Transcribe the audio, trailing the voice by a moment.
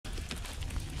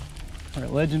We're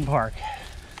at Legend Park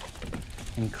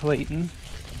in Clayton.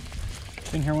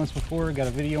 Been here once before, got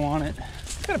a video on it.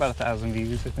 It's got about 1,000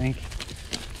 views, I think.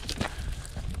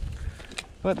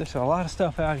 But there's a lot of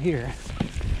stuff out here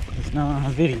that's not on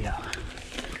a video.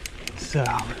 So,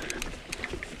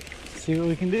 let's see what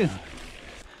we can do.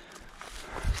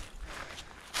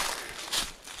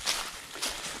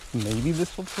 Maybe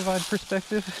this will provide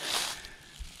perspective.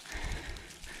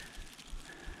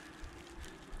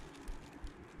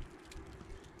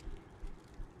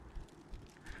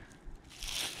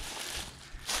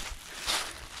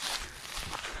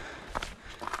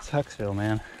 It's Hucksville,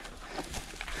 man.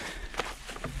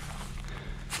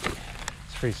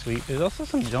 It's pretty sweet. There's also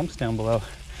some jumps down below.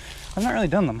 I've not really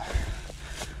done them.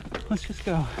 Let's just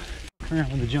go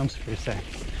around with the jumps for a sec.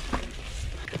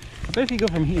 I bet if you go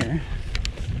from here,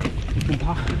 you can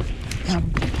pump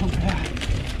that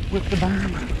with the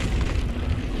berm.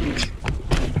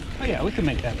 Oh yeah, we can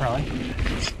make that probably.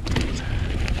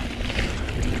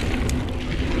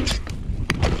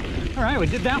 All right, we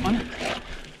did that one.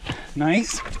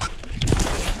 Nice.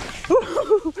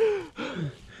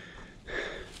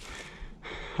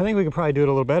 I think we could probably do it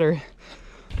a little better.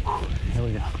 Here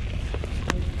we go.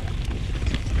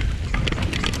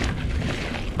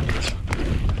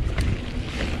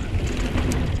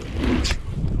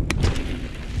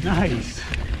 Nice.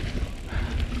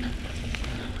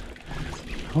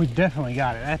 We definitely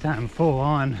got it that time, full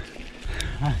on.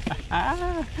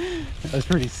 That was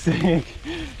pretty sick.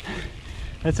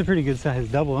 That's a pretty good size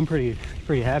double. I'm pretty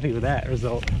happy with that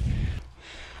result.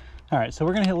 All right, so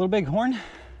we're gonna hit Little Bighorn,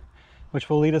 which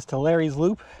will lead us to Larry's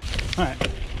Loop. All right,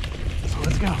 so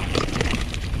let's go.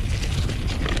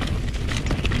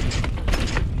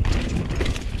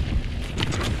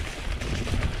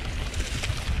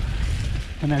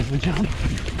 And there's the jump.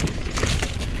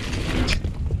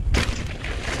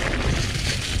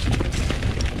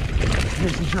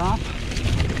 Here's the drop.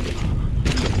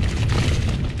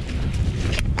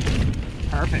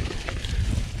 Perfect.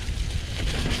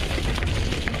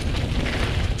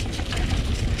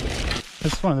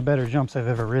 This is one of the better jumps I've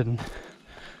ever ridden.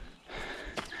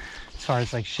 As far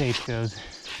as like shape goes,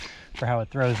 for how it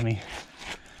throws me.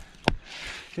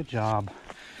 Good job,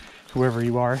 whoever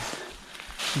you are.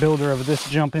 Builder of this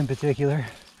jump in particular,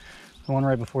 the one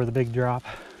right before the big drop.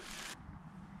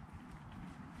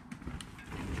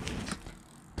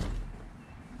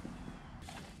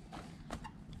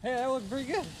 Hey, that looked pretty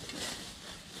good.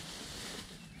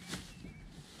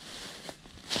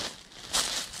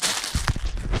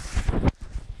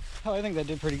 Oh, I think that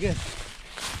did pretty good.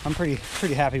 I'm pretty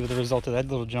happy with the result of that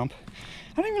little jump.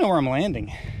 I don't even know where I'm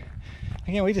landing.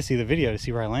 I can't wait to see the video to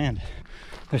see where I land.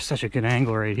 There's such a good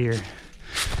angle right here.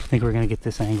 I think we're gonna get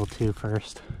this angle too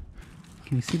first.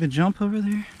 Can you see the jump over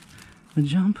there? The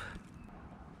jump.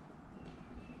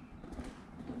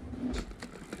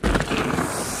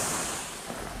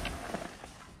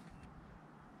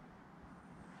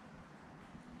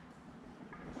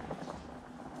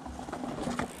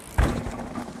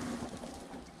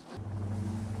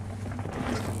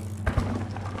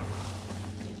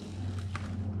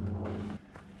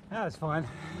 That was fun.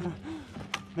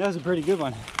 That was a pretty good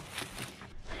one.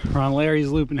 We're on Larry's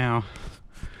Loop now.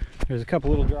 There's a couple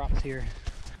little drops here.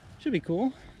 Should be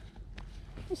cool.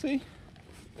 We'll see.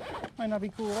 Might not be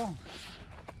cool at all.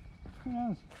 Who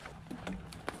knows?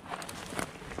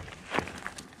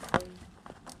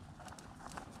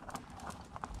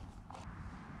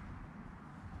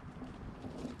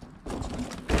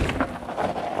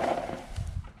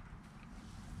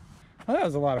 Well, that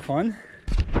was a lot of fun.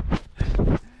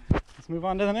 Let's move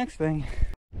on to the next thing.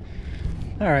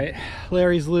 All right,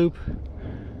 Larry's Loop.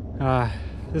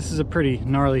 This is a pretty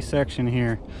gnarly section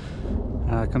here.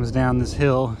 It comes down this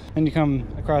hill, and you come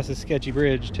across this sketchy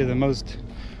bridge to the most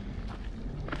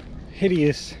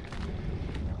hideous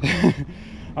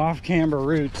off-camber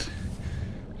routes,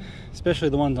 especially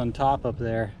the ones on top up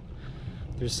there.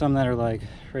 There's some that are like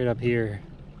right up here.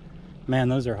 Man,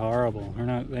 those are horrible. They're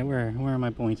not. Where am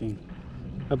I pointing?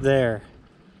 Up there.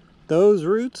 Those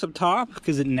routes up top,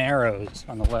 because it narrows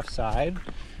on the left side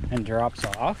and drops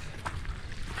off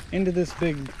into this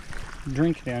big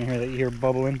drink down here that you hear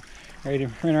bubbling right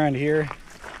around here,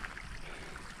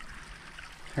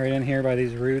 right in here by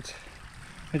these roots.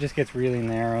 It just gets really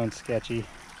narrow and sketchy.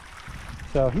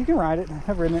 So you can ride it.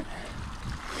 I've ridden it,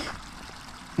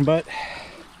 but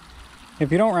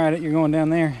if you don't ride it, you're going down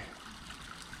there.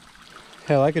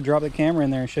 Hell, I could drop the camera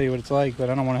in there and show you what it's like, but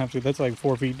I don't want to have to. That's like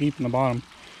 4 feet deep in the bottom.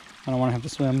 I don't want to have to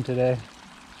swim today.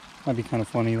 Might be kind of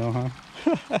funny though, huh?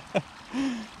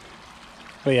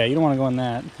 But yeah, you don't want to go in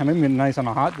that. I mean, it'd be nice on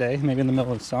a hot day, maybe in the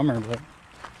middle of summer, but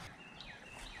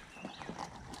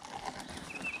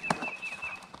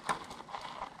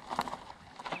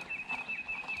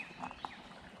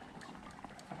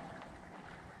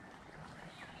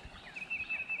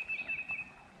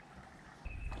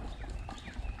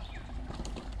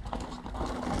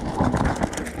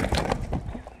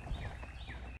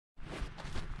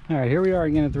All right, here we are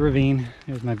again at the ravine.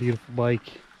 There's my beautiful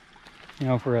bike. You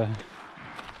know, for a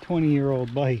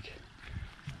 20-year-old bike,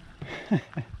 it's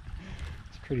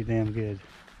pretty damn good.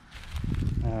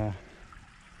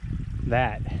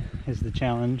 That is the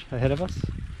challenge ahead of us.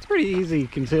 It's pretty easy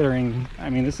considering, I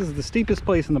mean, this is the steepest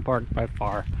place in the park by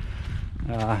far.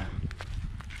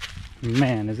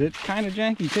 Man, is it kind of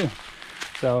janky too.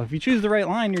 So if you choose the right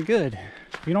line, you're good.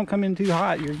 If you don't come in too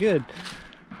hot, you're good.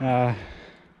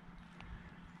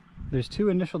 There's 2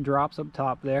 initial drops up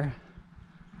top there.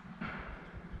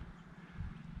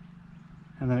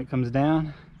 And then it comes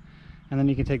down. And then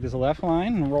you can take this left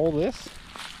line and roll this.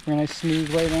 Very nice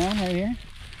smooth way down right here.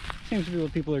 Seems to be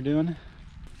what people are doing.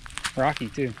 Rocky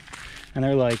too. And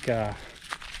they're like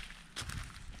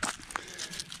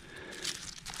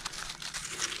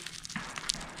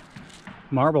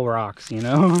marble rocks, you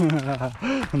know.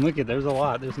 And look at, there's a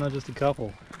lot. There's not just a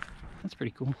couple. That's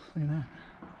pretty cool. Look at that.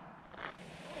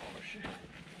 Oh shit.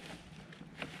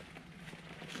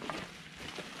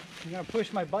 I'm gonna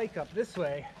push my bike up this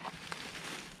way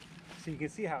so you can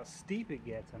see how steep it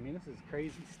gets. I mean, this is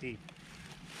crazy steep.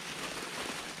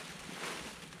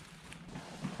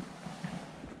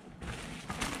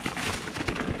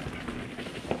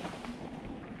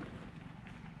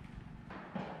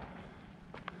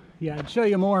 Yeah, I'd show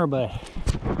you more, but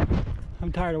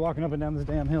I'm tired of walking up and down this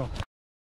damn hill.